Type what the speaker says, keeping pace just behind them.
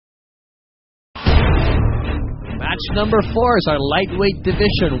Match number 4 is our lightweight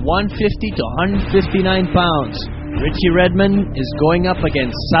division, 150 to 159 pounds. Richie Redman is going up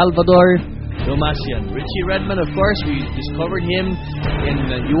against Salvador Domasian. Richie Redman, of course, we discovered him in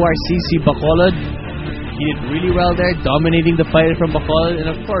the URCC Bacolod. He did really well there, dominating the fighter from Bacolod. And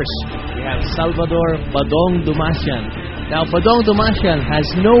of course, we have Salvador Badong Domasian. Now, Badong Domasian has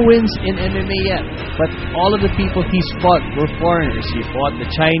no wins in MMA yet, but all of the people he's fought were foreigners. He fought the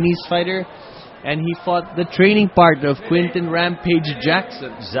Chinese fighter, and he fought the training partner of Quinton Rampage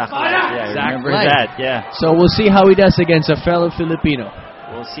Jackson. Zach Light. Yeah, I remember that, yeah. So we'll see how he does against a fellow Filipino.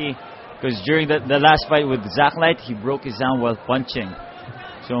 We'll see. Because during the last fight with Zach Light, he broke his arm while punching.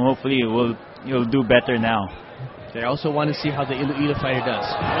 So hopefully he'll do better now. I also want to see how the Iloilo fighter does.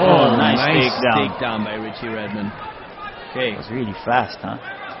 Oh, nice takedown by Richie Redman. Okay. It was really fast, huh?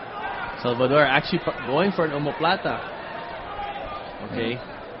 Salvador actually going for an omoplata. Okay.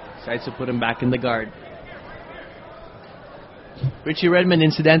 Decides to put him back in the guard. Richie Redman,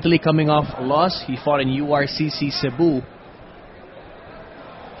 incidentally, coming off a loss. He fought in URCC Cebu.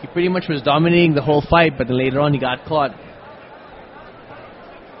 He pretty much was dominating the whole fight, but then later on he got caught.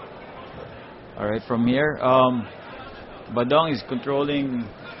 Alright, from here, Badong is controlling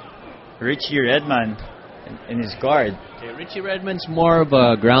Richie Redman in his guard. Okay, Richie Redman's more of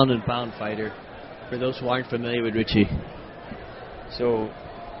a ground and pound fighter, for those who aren't familiar with Richie. So,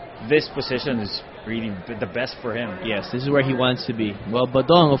 this position is really the best for him. Yes, this is where he wants to be. Well,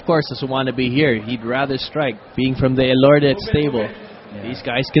 Badong, of course, doesn't want to be here. He'd rather strike. Being from the Elordet stable, these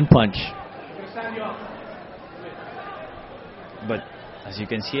guys can punch. But as you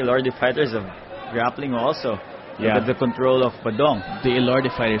can see, Elordet fighters are grappling also. Yeah. Look at the control of Badong. The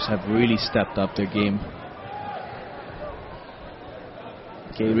Elordet fighters have really stepped up their game.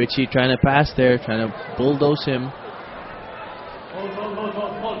 Okay, Richie trying to pass there, trying to bulldoze him.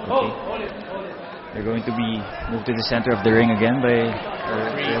 Okay. They're going to be moved to the center of the ring again by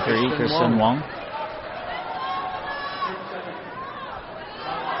referee Christian Wong.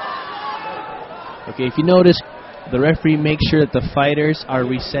 Okay, if you notice, the referee makes sure that the fighters are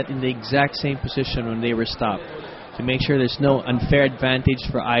reset in the exact same position when they were stopped, to make sure there's no unfair advantage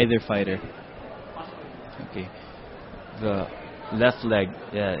for either fighter. Okay. The left leg,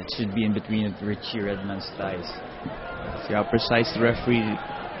 yeah, it should be in between Richie Redman's thighs. See how precise the referee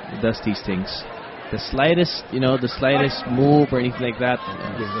does these things. The slightest, the slightest move or anything like that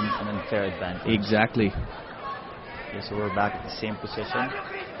gives them an unfair advantage. Exactly. Okay, so we're back at the same position.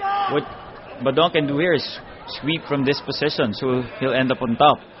 What Badong can do here is sweep from this position, so he'll end up on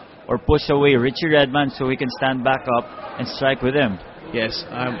top, or push away Richie Redman so he can stand back up and strike with him. Yes,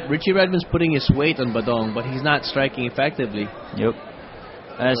 Richie Redman's putting his weight on Badong, but he's not striking effectively. Yep.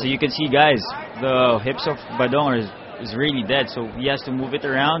 So you can see, guys, the hips of Badong is really dead, so he has to move it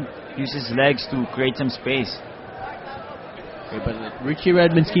around, use his legs to create some space. Okay, but Richie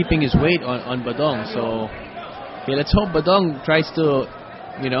Redman's keeping his weight on Badong, so okay, let's hope Badong tries to,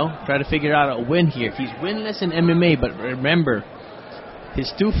 try to figure out a win here. He's winless in MMA, but remember, his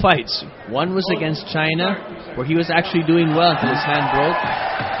 2 fights, one was against China, where he was actually doing well until his hand broke,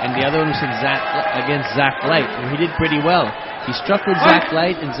 and the other one was against Zach Light, where he did pretty well. He struck with Zach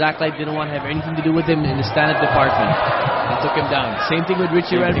Light, and Zach Light didn't want to have anything to do with him in the stand-up department, and took him down. Same thing with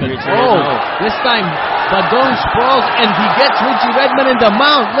Richie Redman. This time Badong sprawls, and he gets Richie Redman in the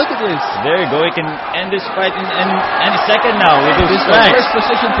mount. Look at this. There you go. He can end this fight in any second now with those strikes. This is the first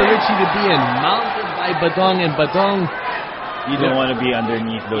position for Richie to be in, mounted by Badong, and Badong. You don't want to be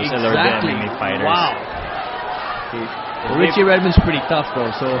underneath those Elordet MMA fighters. Wow. Okay. Well, Richie Redman's pretty tough, though.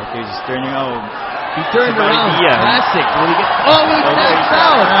 So he's turning out. He turned around. Classic. He taps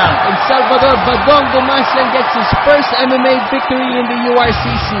out. And Salvador Badong Domasian gets his first MMA victory in the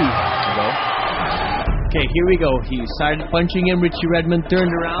URCC. Okay, here we go. He started punching him. Richie Redman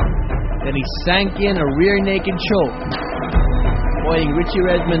turned around. Then he sank in a rear naked choke, avoiding Richie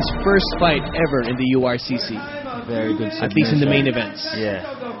Redman's first fight ever in the URCC. Very good submission. At least in the main events. Yeah.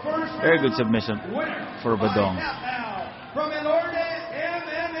 Very good submission for Badong.